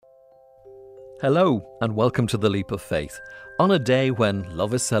Hello and welcome to The Leap of Faith. On a day when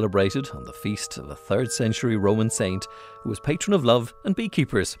love is celebrated on the feast of a 3rd century Roman saint who was patron of love and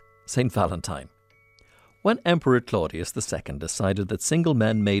beekeepers, Saint Valentine. When Emperor Claudius II decided that single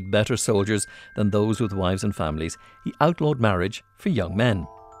men made better soldiers than those with wives and families, he outlawed marriage for young men.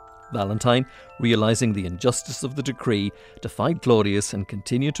 Valentine, realising the injustice of the decree, defied Claudius and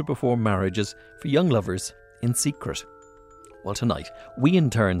continued to perform marriages for young lovers in secret. Well, tonight, we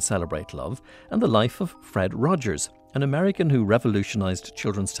in turn celebrate love and the life of Fred Rogers, an American who revolutionised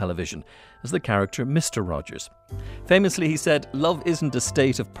children's television as the character Mr. Rogers. Famously, he said, "Love isn't a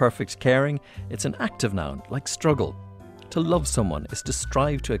state of perfect caring, it's an active noun, like struggle. To love someone is to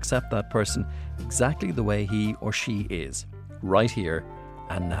strive to accept that person exactly the way he or she is, right here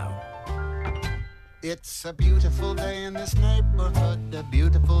and now." It's a beautiful day in this neighborhood, a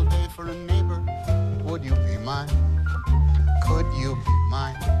beautiful day for a neighbor. Would you be mine? Could you be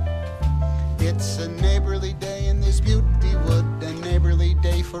mine? It's a neighborly day in this beauty wood, a neighborly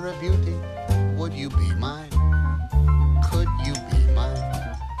day for a beauty. Would you be mine? Could you be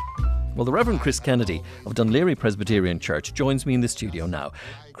mine? Well, the Reverend Chris Kennedy of Dunleary Presbyterian Church joins me in the studio now.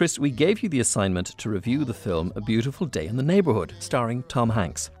 Chris, we gave you the assignment to review the film A Beautiful Day in the Neighborhood, starring Tom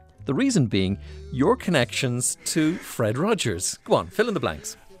Hanks. The reason being your connections to Fred Rogers. Go on, fill in the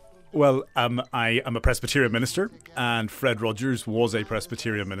blanks. Well, I am a Presbyterian minister, and Fred Rogers was a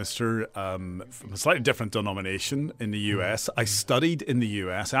Presbyterian minister from a slightly different denomination in the US. I studied in the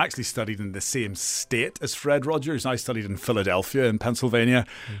US. I actually studied in the same state as Fred Rogers. I studied in Philadelphia in Pennsylvania.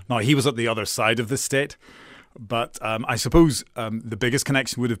 Now, he was at the other side of the state. But I suppose the biggest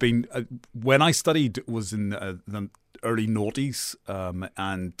connection would have been when I studied was in the early noughties,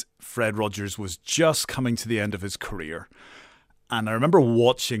 and Fred Rogers was just coming to the end of his career. And I remember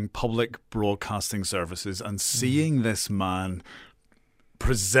watching public broadcasting services and seeing this man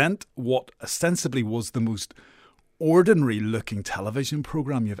present what ostensibly was the most ordinary looking television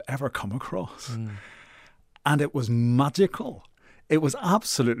program you've ever come across. And it was magical. It was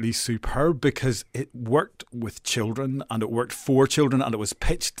absolutely superb because it worked with children and it worked for children and it was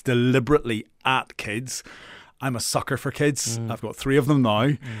pitched deliberately at kids. I'm a sucker for kids. I've got 3 of them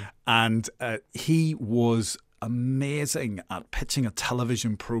now. And he was amazing at pitching a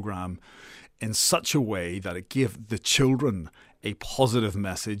television program in such a way that it gave the children a positive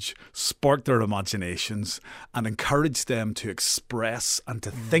message, sparked their imaginations, and encouraged them to express and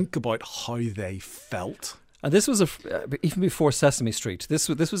to think about how they felt. And this was even before Sesame Street. This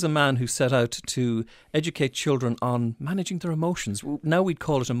was a man who set out to educate children on managing their emotions. Now we'd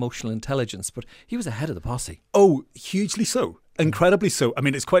call it emotional intelligence, but he was ahead of the posse. Oh, hugely so. Incredibly so. I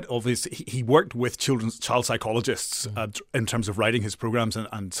mean, it's quite obvious. He worked with child psychologists in terms of writing his programs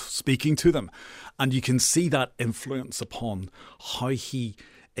and speaking to them. And you can see that influence upon how he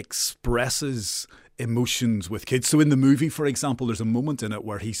expresses emotions with kids. So in the movie, for example, there's a moment in it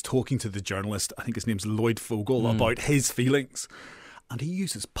where he's talking to the journalist, I think his name's Lloyd Fogel, about his feelings. And he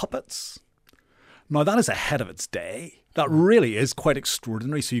uses puppets. Now, that is ahead of its day. That really is quite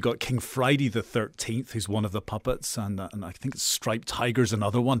extraordinary. So you got King Friday the 13th, who's one of the puppets, and I think it's Striped Tiger's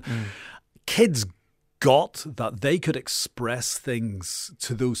another one. Kids got that they could express things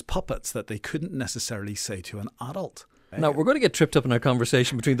to those puppets that they couldn't necessarily say to an adult. Now, we're going to get tripped up in our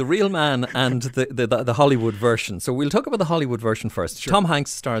conversation between the real man and the Hollywood version. So we'll talk about the Hollywood version first. Sure. Tom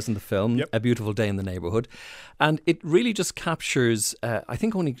Hanks stars in the film, A Beautiful Day in the Neighborhood. And it really just captures, I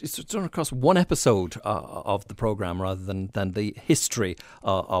think it's done across one episode of the programme rather than the history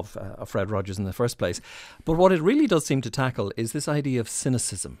of Fred Rogers in the first place. But what it really does seem to tackle is this idea of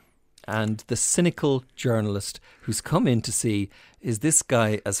cynicism. And the cynical journalist who's come in to see, is this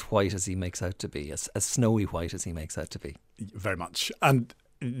guy as white as he makes out to be, as snowy white as he makes out to be? Very much. And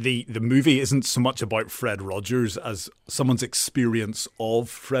the movie isn't so much about Fred Rogers as someone's experience of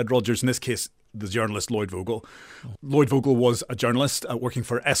Fred Rogers, in this case, the journalist Lloyd Vogel. Lloyd Vogel was a journalist working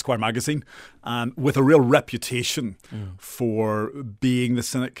for Esquire magazine with a real reputation for being the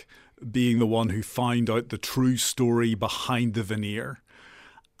cynic, being the one who found out the true story behind the veneer.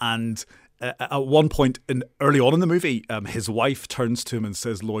 And at one point early on in the movie, his wife turns to him and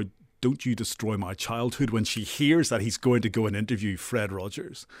says, "Lloyd, don't you destroy my childhood," when she hears that he's going to go and interview Fred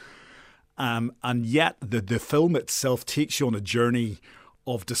Rogers. And yet the film itself takes you on a journey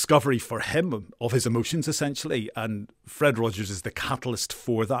of discovery for him, of his emotions essentially. And Fred Rogers is the catalyst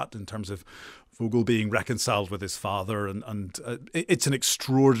for that in terms of Vogel being reconciled with his father. And it's an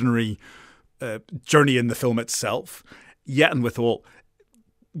extraordinary journey in the film itself. Yet and withal,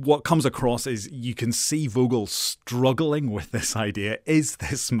 what comes across is you can see Vogel struggling with this idea. Is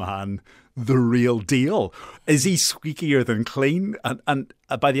this man the real deal? Is he squeakier than clean? And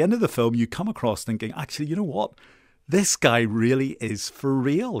by the end of the film, you come across thinking, actually, you know what? This guy really is for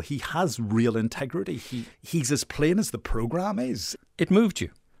real. He has real integrity. He's as plain as the programme is. It moved you?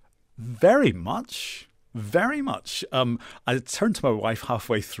 Very much. Very much. I turned to my wife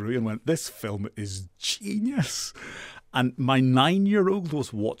halfway through and went, this film is genius. And my 9-year-old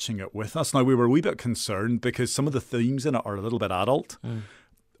was watching it with us. Now, we were a wee bit concerned because some of the themes in it are a little bit adult,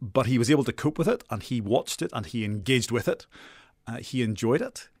 but he was able to cope with it, and he watched it and he engaged with it. He enjoyed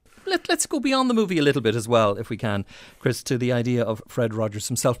it. Let's go beyond the movie a little bit as well, if we can, Chris, to the idea of Fred Rogers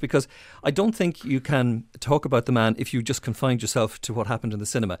himself, because I don't think you can talk about the man if you just confined yourself to what happened in the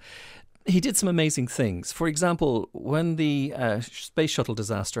cinema. He did some amazing things. For example, when the space shuttle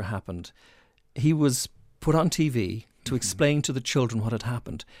disaster happened, he was put on TV to explain to the children what had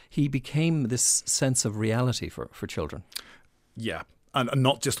happened. He became this sense of reality for children. Yeah. And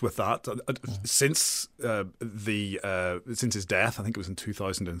not just with that, since his death, I think it was in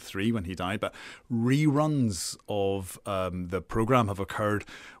 2003 when he died, but reruns of the programme have occurred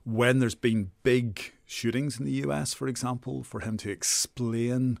when there's been big shootings in the US, for example, for him to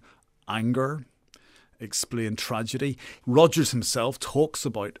explain anger, explain tragedy. Rogers himself talks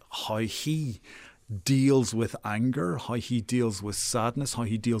about how he deals with anger, how he deals with sadness, how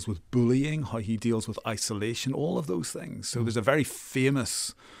he deals with bullying, how he deals with isolation, all of those things. So there's a very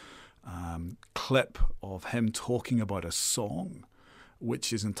famous clip of him talking about a song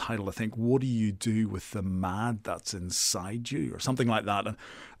which is entitled, I think, "What Do You Do With the Mad That's Inside You?" or something like that. And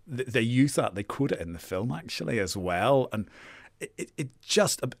they use that, they quote it in the film actually as well. And it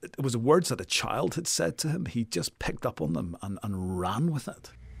was words that a child had said to him. He just picked up on them and ran with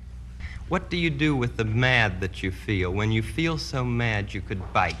it. What do you do with the mad that you feel when you feel so mad you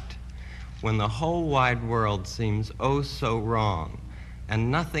could bite? When the whole wide world seems oh so wrong and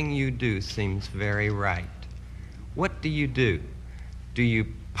nothing you do seems very right? What do you do? Do you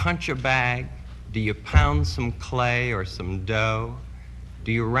punch a bag? Do you pound some clay or some dough?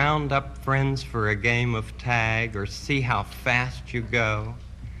 Do you round up friends for a game of tag or see how fast you go?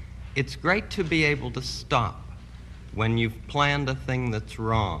 It's great to be able to stop when you've planned a thing that's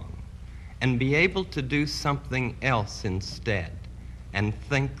wrong and be able to do something else instead and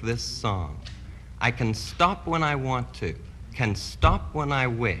think this song. I can stop when I want to, can stop when I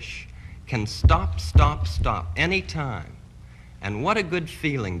wish, can stop, stop, stop anytime. And what a good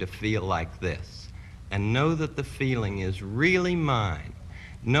feeling to feel like this and know that the feeling is really mine.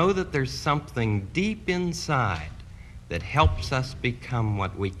 Know that there's something deep inside that helps us become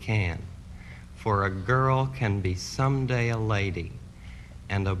what we can. For a girl can be someday a lady,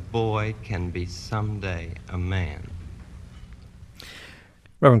 and a boy can be someday a man.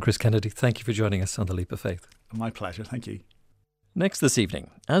 Reverend Chris Kennedy, thank you for joining us on The Leap of Faith. My pleasure, thank you. Next this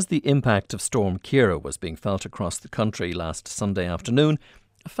evening, as the impact of Storm Ciara was being felt across the country last Sunday afternoon,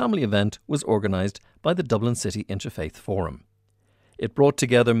 a family event was organised by the Dublin City Interfaith Forum. It brought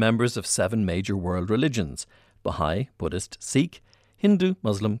together members of 7 major world religions: Baha'i, Buddhist, Sikh, Hindu,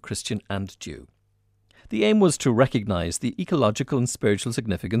 Muslim, Christian and Jew. The aim was to recognise the ecological and spiritual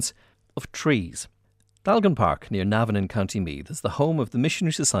significance of trees. Dalgan Park, near Navan in County Meath, is the home of the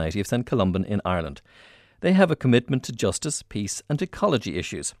Missionary Society of St Columban in Ireland. They have a commitment to justice, peace and ecology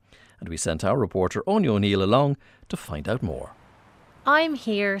issues, and we sent our reporter Áine O'Neill along to find out more. I'm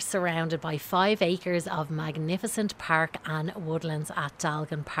here surrounded by 5 acres of magnificent park and woodlands at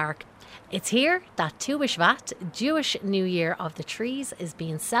Dalgan Park. It's here that Tu B'Shvat, Jewish New Year of the Trees, is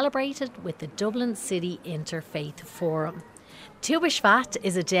being celebrated with the Dublin City Interfaith Forum. Tu B'Shvat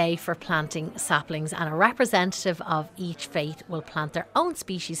is a day for planting saplings, and a representative of each faith will plant their own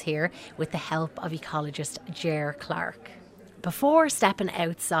species here with the help of ecologist Ger Clark. Before stepping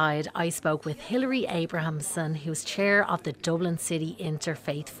outside, I spoke with Hilary Abrahamson, who's chair of the Dublin City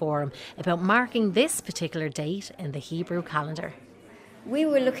Interfaith Forum, about marking this particular date in the Hebrew calendar. We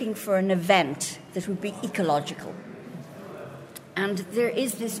were looking for an event that would be ecological. And there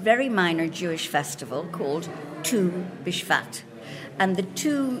is this very minor Jewish festival called Tu B'Shvat. And the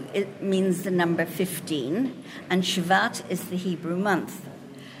Tu, it means the number 15, and Shvat is the Hebrew month.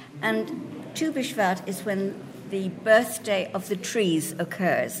 And Tu B'Shvat is when the birthday of the trees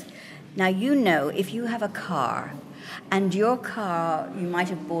occurs. Now, you know, if you have a car, and your car, you might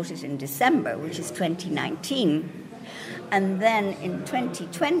have bought it in December, which is 2019, and then in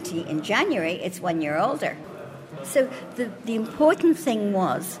 2020, in January, it's 1 year older. So the important thing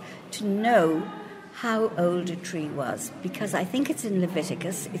was to know how old a tree was, because I think it's in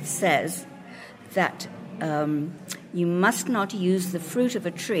Leviticus, it says that you must not use the fruit of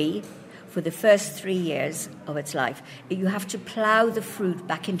a tree for the first 3 years of its life. You have to plough the fruit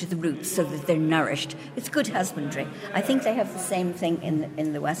back into the roots so that they're nourished. It's good husbandry. I think they have the same thing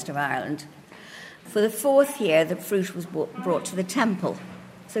in the west of Ireland. For the 4th year, the fruit was brought to the temple.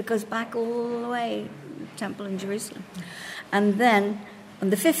 So it goes back all the way, temple in Jerusalem. And then on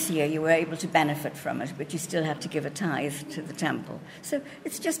the 5th year, you were able to benefit from it, but you still had to give a tithe to the temple. So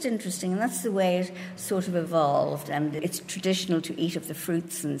it's just interesting, and that's the way it sort of evolved. And it's traditional to eat of the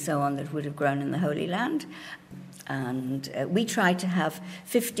fruits and so on that would have grown in the Holy Land. And we try to have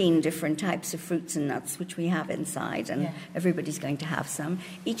 15 different types of fruits and nuts, which we have inside, and everybody's going to have some.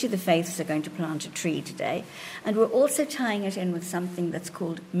 Each of the faiths are going to plant a tree today. And we're also tying it in with something that's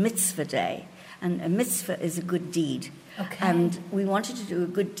called Mitzvah Day. And a mitzvah is a good deed. Okay. And we wanted to do a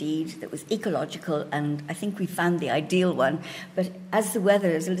good deed that was ecological, and I think we found the ideal one. But as the weather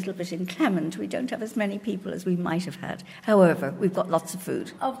is a little bit inclement, we don't have as many people as we might have had. However, we've got lots of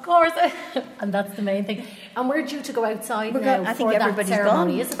food. Of course, and that's the main thing. And we're due to go outside now I think for everybody's that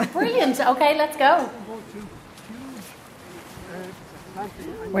ceremony. gone. Is it brilliant? Okay, let's go.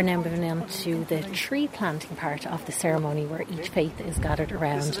 We're now moving on to the tree planting part of the ceremony, where each faith is gathered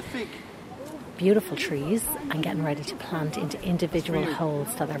around beautiful trees and getting ready to plant into individual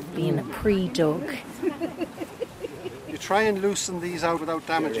holes that are being pre-dug. You try and loosen these out without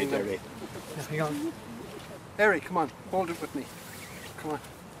damaging them. Eric, come on, hold it with me. Come on.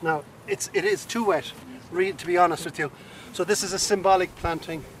 Now, it is too wet, to be honest with you. So this is a symbolic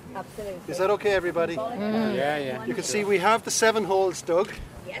planting. Absolutely. Is that okay, everybody? Yeah. You can see we have the 7 holes dug.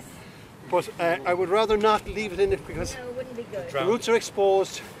 Yes. But I would rather not leave it in it because No, it wouldn't be good. the roots are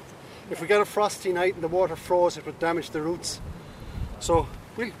exposed. If we get a frosty night and the water froze, it would damage the roots. So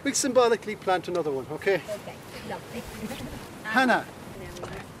we'll symbolically plant another one, okay? Okay, lovely. Hannah.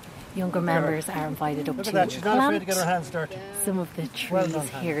 Younger members are invited up Look to at that, she's not afraid to plant get her hands dirty. some of the trees Well done,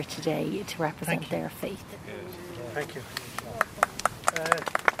 Hannah. here today to represent their faith. Thank you.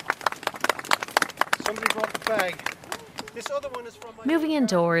 Somebody brought the bag. This other one is from my... Moving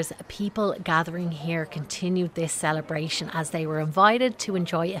indoors, people gathering here continued this celebration as they were invited to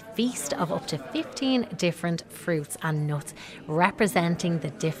enjoy a feast of up to 15 different fruits and nuts, representing the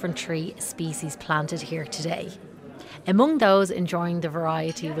different tree species planted here today. Among those enjoying the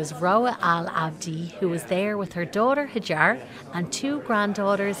variety was Roa Al-Abdi, who was there with her daughter Hajar and 2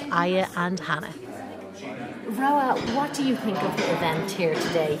 granddaughters, Aya and Hannah. Roa, what do you think of the event here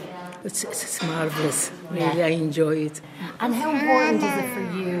today? It's marvellous. Really, I enjoy it. And how important is it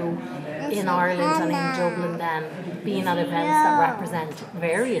for you in Ireland and in Dublin then, being at events that represent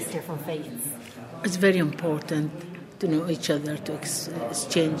various different faiths? It's very important to know each other, to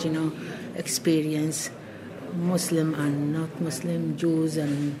exchange, experience. Muslim and not Muslim, Jews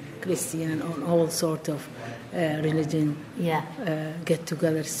and Christian, all sorts of religion get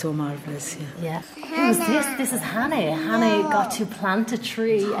together. So marvellous. Yeah. Who's this? This is Hannah. Hannah got to plant a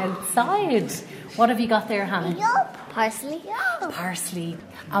tree outside. What have you got there, Hannah? Parsley. Parsley.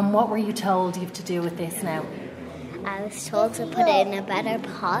 And what were you told you have to do with this now? I was told to put it in a better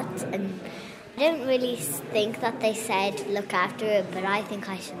pot, and I didn't really think that they said look after it, but I think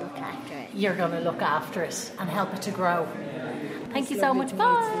I should look after it. You're going to look after it and help it to grow. Thank you so much.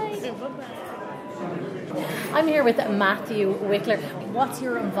 Bye. I'm here with Matthew Wickler. What's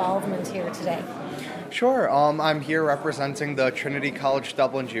your involvement here today? Sure. I'm here representing the Trinity College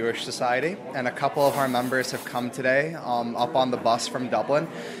Dublin Jewish Society, and a couple of our members have come today up on the bus from Dublin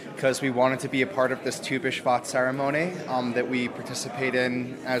because we wanted to be a part of this Tu B'Shvat ceremony that we participate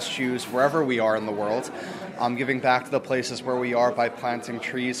in as Jews wherever we are in the world, giving back to the places where we are by planting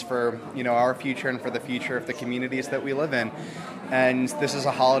trees for our future and for the future of the communities that we live in. And this is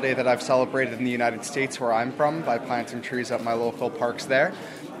a holiday that I've celebrated in the United States where I'm from by planting trees at my local parks there.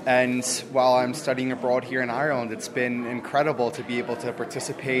 And while I'm studying abroad here in Ireland, it's been incredible to be able to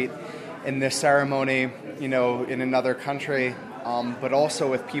participate in this ceremony, in another country, but also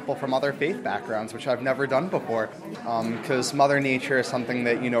with people from other faith backgrounds, which I've never done before. Because Mother Nature is something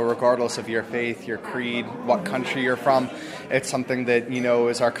that, regardless of your faith, your creed, what country you're from, it's something that,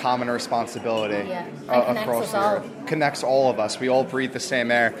 is our common responsibility across Europe. Connects all of us. We all breathe the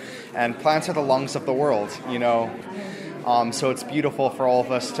same air. And plants are the lungs of the world, So it's beautiful for all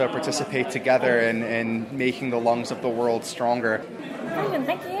of us to participate together in making the lungs of the world stronger. Brilliant,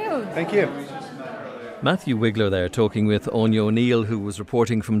 thank you. Thank you. Matthew Wiggler there talking with Áine O'Neill, who was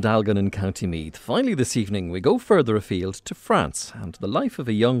reporting from Dalgan in County Meath. Finally this evening we go further afield to France, and the life of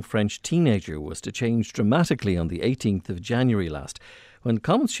a young French teenager was to change dramatically on the 18th of January last, when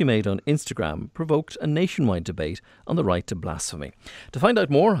comments she made on Instagram provoked a nationwide debate on the right to blasphemy. To find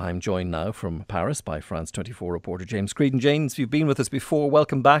out more, I'm joined now from Paris by France 24 reporter James Creedon. James, you've been with us before.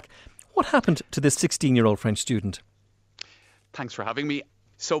 Welcome back. What happened to this 16-year-old French student? Thanks for having me.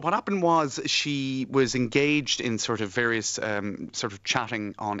 So what happened was she was engaged in sort of various sort of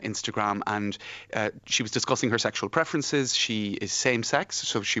chatting on Instagram, and she was discussing her sexual preferences. She is same-sex,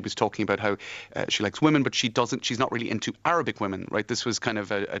 so she was talking about how she likes women, but she's not really into Arabic women, right? This was kind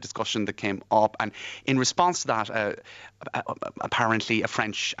of a discussion that came up, and in response to that, apparently a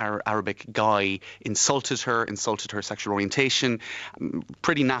French Arabic guy insulted her sexual orientation.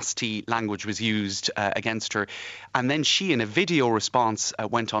 Pretty nasty language was used against her, and then she, in a video response,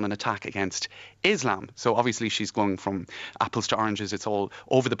 went on an attack against Islam. So obviously she's going from apples to oranges. It's all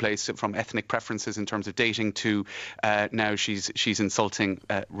over the place, from ethnic preferences in terms of dating to now she's insulting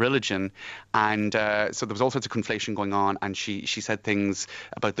religion. And so there was all sorts of conflation going on. And she said things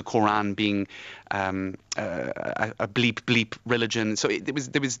about the Quran being a bleep religion. So there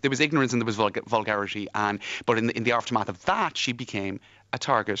was ignorance and there was vulgarity. But in the aftermath of that, she became a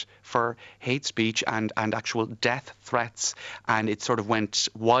target for hate speech and actual death threats, and it sort of went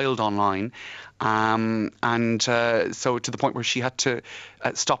wild online, so to the point where she had to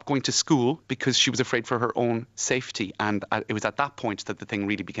stop going to school because she was afraid for her own safety, and it was at that point that the thing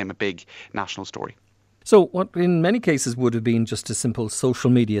really became a big national story. So what in many cases would have been just a simple social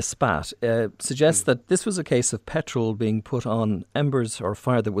media spat suggests that this was a case of petrol being put on embers or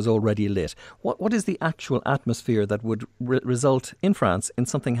fire that was already lit. What is the actual atmosphere that would result in France in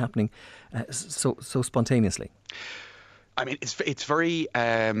something happening so spontaneously? I mean, it's very,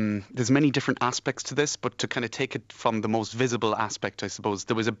 there's many different aspects to this, but to kind of take it from the most visible aspect, I suppose,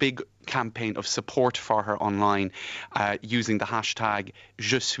 there was a big campaign of support for her online using the hashtag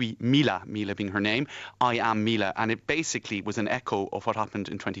Je suis Mila, Mila being her name, I am Mila. And it basically was an echo of what happened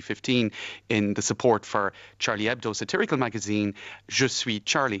in 2015 in the support for Charlie Hebdo satirical magazine, Je suis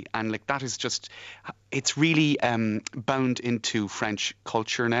Charlie. And like that is just, it's really bound into French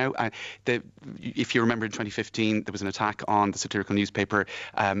culture now. If you remember in 2015, there was an attack on the satirical newspaper.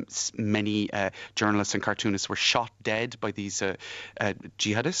 Many journalists and cartoonists were shot dead by these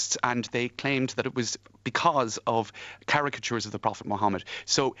jihadists, and they claimed that it was because of caricatures of the Prophet Muhammad.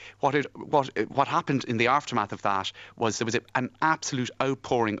 So what happened in the aftermath of that was there was an absolute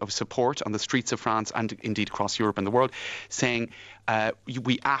outpouring of support on the streets of France and indeed across Europe and the world, saying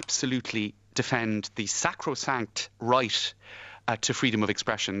we absolutely defend the sacrosanct right to freedom of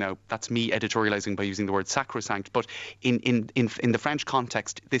expression. Now, that's me editorializing by using the word sacrosanct, but in the French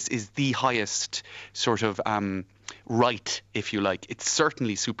context, this is the highest sort of right, if you like. It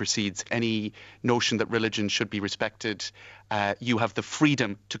certainly supersedes any notion that religion should be respected. You have the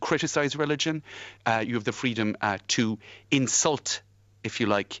freedom to criticize religion. You have the freedom to insult, if you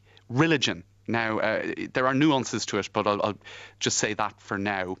like, religion. Now, there are nuances to it, but I'll just say that for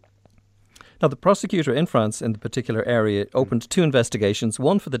now. Now, the prosecutor in France in the particular area opened 2 investigations,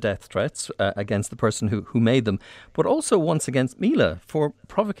 one for the death threats against the person who made them, but also once against Mila for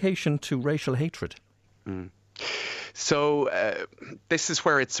provocation to racial hatred. So this is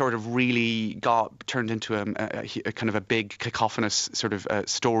where it sort of really got turned into a kind of a big cacophonous sort of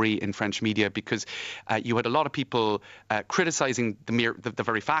story in French media, because you had a lot of people criticising the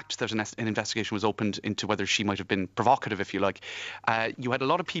very fact that an investigation was opened into whether she might have been provocative, if you like. You had a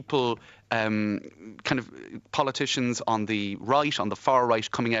lot of people, kind of politicians on the right, on the far right,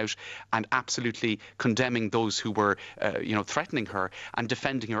 coming out and absolutely condemning those who were, threatening her and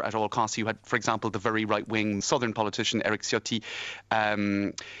defending her at all costs. You had, for example, the very right-wing southern politician Eric Ciotti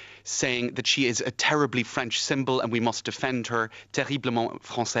saying that she is a terribly French symbol and we must defend her. Terriblement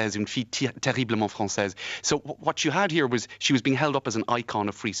française, une fille terriblement française. So what you had here was she was being held up as an icon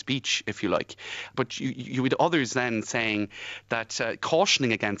of free speech, if you like. But you had others then saying that,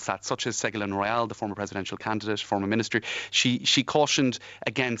 cautioning against that, such as Ségolène Royal, the former presidential candidate, former minister. She cautioned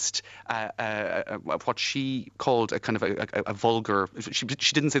against what she called a kind of a vulgar. She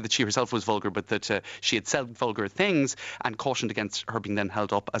didn't say that she herself was vulgar, but that she had said vulgar things, and cautioned against her being then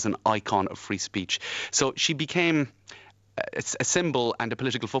held up as an icon of free speech. So she became a symbol and a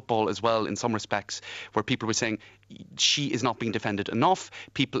political football as well in some respects, where people were saying she is not being defended enough.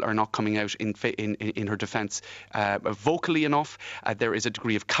 People are not coming out in her defence vocally enough. There is a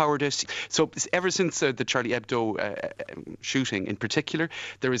degree of cowardice. So ever since the Charlie Hebdo shooting in particular,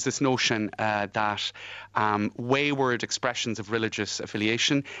 there is this notion that wayward expressions of religious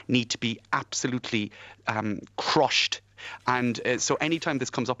affiliation need to be absolutely crushed. And so anytime this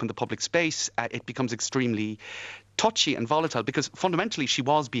comes up in the public space, it becomes extremely touchy and volatile, because fundamentally she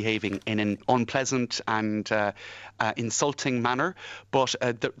was behaving in an unpleasant and insulting manner. But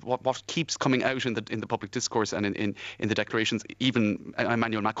what keeps coming out in the public discourse and in the declarations, even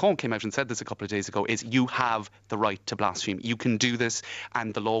Emmanuel Macron came out and said this a couple of days ago, is you have the right to blaspheme. You can do this,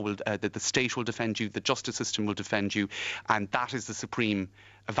 and the law will, the state will defend you, the justice system will defend you, and that is the supreme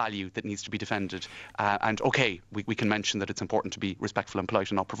value that needs to be defended. And okay, we can mention that it's important to be respectful and polite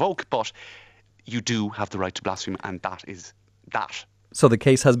and not provoke, but you do have the right to blaspheme, and that is that. So the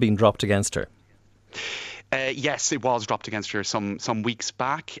case has been dropped against her? Yes, it was dropped against her some weeks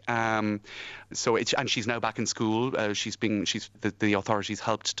back. And she's now back in school. The authorities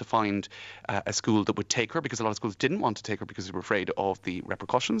helped to find a school that would take her, because a lot of schools didn't want to take her because they were afraid of the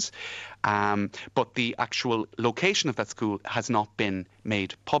repercussions. But the actual location of that school has not been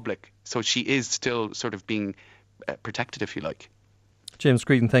made public. So she is still sort of being protected, if you like. James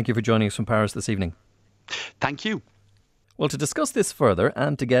Creedon, thank you for joining us from Paris this evening. Thank you. Well, to discuss this further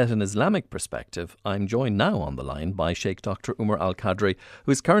and to get an Islamic perspective, I'm joined now on the line by Sheikh Dr. Umar Al-Qadri,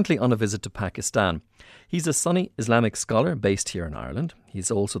 who is currently on a visit to Pakistan. He's a Sunni Islamic scholar based here in Ireland. He's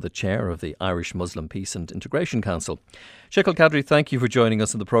also the chair of the Irish Muslim Peace and Integration Council. Sheikh Al-Qadri, thank you for joining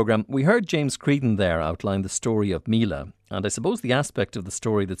us on the programme. We heard James Creedon there outline the story of Mila, and I suppose the aspect of the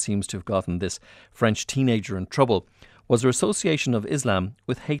story that seems to have gotten this French teenager in trouble was her association of Islam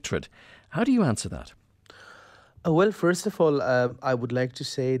with hatred. How do you answer that? Well, first of all, I would like to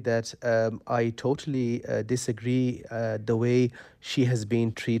say that I totally disagree the way she has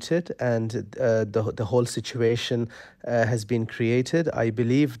been treated and the whole situation has been created. I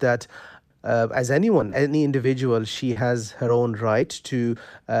believe that as any individual, she has her own right to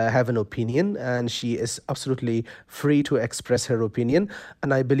have an opinion, and she is absolutely free to express her opinion.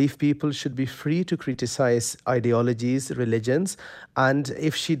 And I believe people should be free to criticize ideologies, religions. And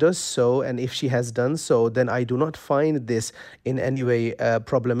if she does so, and if she has done so, then I do not find this in any way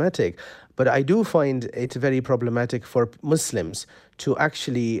problematic. But I do find it very problematic for Muslims to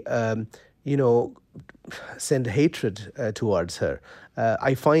actually, send hatred towards her.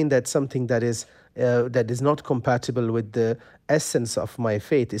 I find that something that is not compatible with the essence of my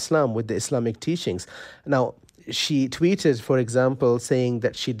faith, Islam, with the Islamic teachings. Now, she tweeted, for example, saying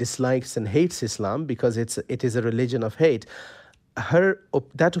that she dislikes and hates Islam because it is a religion of hate.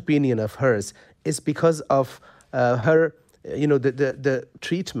 That opinion of hers is because of her, the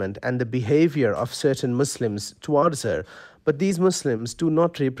treatment and the behavior of certain Muslims towards her. But these Muslims do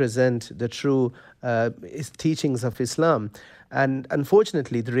not represent the true teachings of Islam. And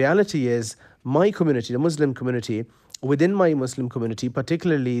unfortunately, the reality is my community, the Muslim community, within my Muslim community,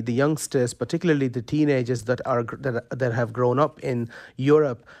 particularly the youngsters, particularly the teenagers that have grown up in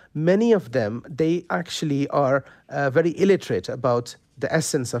Europe, many of them, they actually are very illiterate about the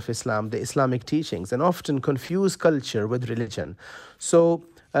essence of Islam, the Islamic teachings, and often confuse culture with religion. So,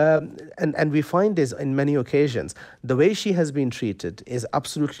 and we find this in many occasions. The way she has been treated is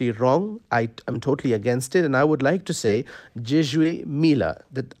absolutely wrong. I'm totally against it. And I would like to say, Jejui Mila,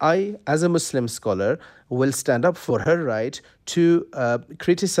 that I, as a Muslim scholar, will stand up for her right to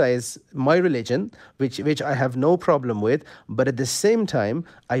criticize my religion, which I have no problem with. But at the same time,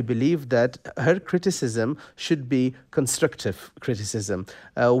 I believe that her criticism should be constructive criticism.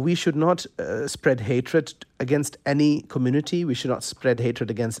 We should not spread hatred against any community. We should not spread hatred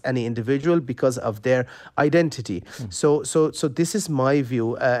against any individual because of their identity. So this is my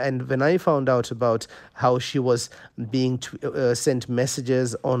view. And when I found out about how she was being sent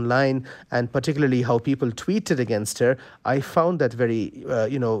messages online, and particularly how people tweeted against her, I found that very,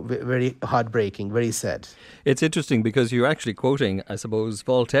 very heartbreaking, very sad. It's interesting because you're actually quoting, I suppose,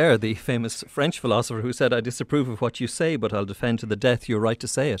 Voltaire, the famous French philosopher, who said, "I disapprove of what you say, but I'll defend to the death your right to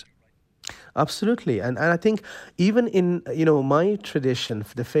say it." Absolutely. And I think even in, my tradition,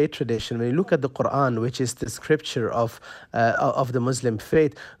 the faith tradition, when you look at the Quran, which is the scripture of the Muslim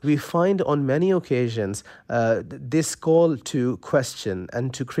faith, we find on many occasions this call to question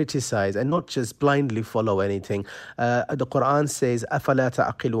and to criticize and not just blindly follow anything. The Quran says, أَفَلَا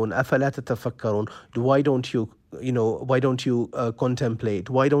تَعْقِلُونَ أَفَلَا تَتَفَكَّرُونَ. Why don't you contemplate?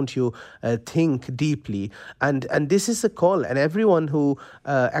 Why don't you think deeply? And this is a call, and everyone who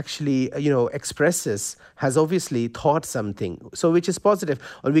actually expresses has obviously thought something, so which is positive.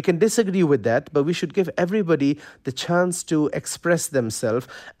 Or we can disagree with that, but we should give everybody the chance to express themselves.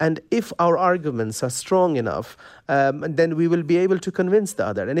 And if our arguments are strong enough, then we will be able to convince the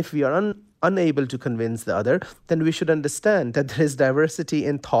other. And if we are unable to convince the other, then we should understand that there is diversity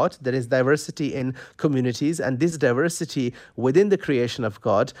in thought, there is diversity in communities, and this diversity within the creation of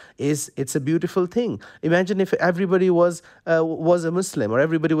God it's a beautiful thing. Imagine if everybody was a Muslim, or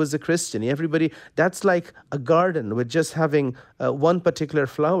everybody was a Christian. That's like a garden with just having one particular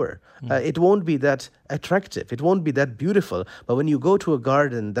flower. It won't be that attractive, it won't be that beautiful. But when you go to a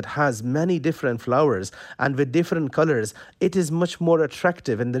garden that has many different flowers and with different colors, it is much more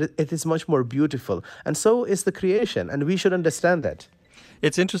attractive and it is much more beautiful. And so is the creation, and we should understand that.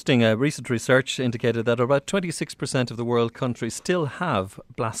 It's interesting, recent research indicated that about 26% of the world countries still have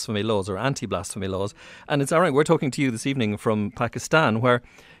blasphemy laws or anti-blasphemy laws. And it's ironic, we're talking to you this evening from Pakistan, where,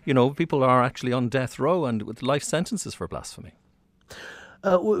 people are actually on death row and with life sentences for blasphemy.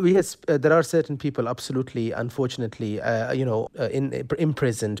 Yes, there are certain people, absolutely, unfortunately,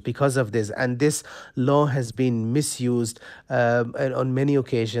 imprisoned because of this. And this law has been misused on many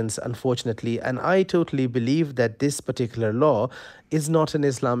occasions, unfortunately. And I totally believe that this particular law is not an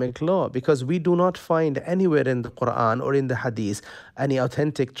Islamic law, because we do not find anywhere in the Quran or in the Hadith any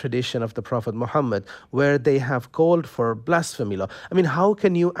authentic tradition of the Prophet Muhammad where they have called for blasphemy law. I mean, how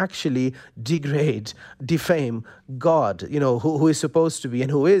can you actually degrade, defame God, who is supposed to be,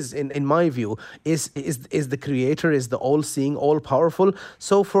 and who is, in my view, is the creator, is the all-seeing, all-powerful.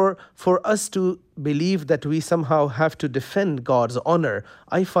 So for us to believe that we somehow have to defend God's honor,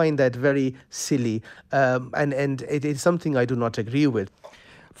 I find that very silly, and it is something I do not agree with.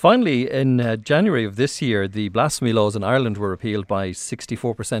 Finally, in January of this year, the blasphemy laws in Ireland were repealed by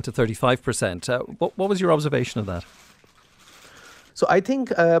 64% to 35%. What was your observation of that? So I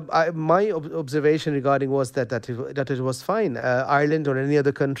think my observation regarding was that it was fine. Ireland or any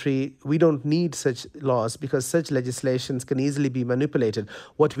other country, we don't need such laws because such legislations can easily be manipulated.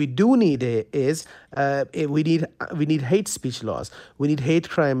 What we do need is we need hate speech laws. We need hate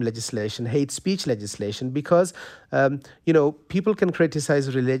crime legislation, hate speech legislation, because people can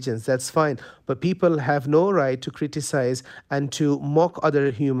criticize religions. That's fine, but people have no right to criticize and to mock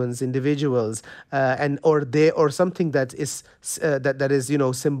other humans, individuals, or something that is that is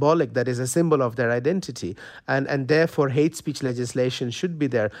symbolic, that is a symbol of their identity, and therefore hate speech legislation should be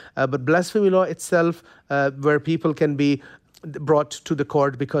there. But blasphemy law itself, where people can be brought to the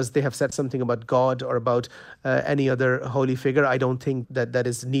court because they have said something about God or about any other holy figure, I don't think that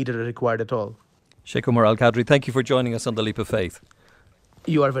is needed or required at all. Sheikh Umar Al-Qadri, thank you for joining us on The Leap of Faith.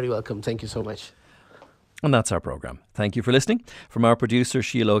 You are very welcome. Thank you so much. And that's our programme. Thank you for listening. From our producer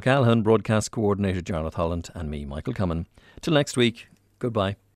Sheila O'Callaghan, broadcast coordinator Jarlath Holland, and me, Michael Cummin. Till next week, goodbye.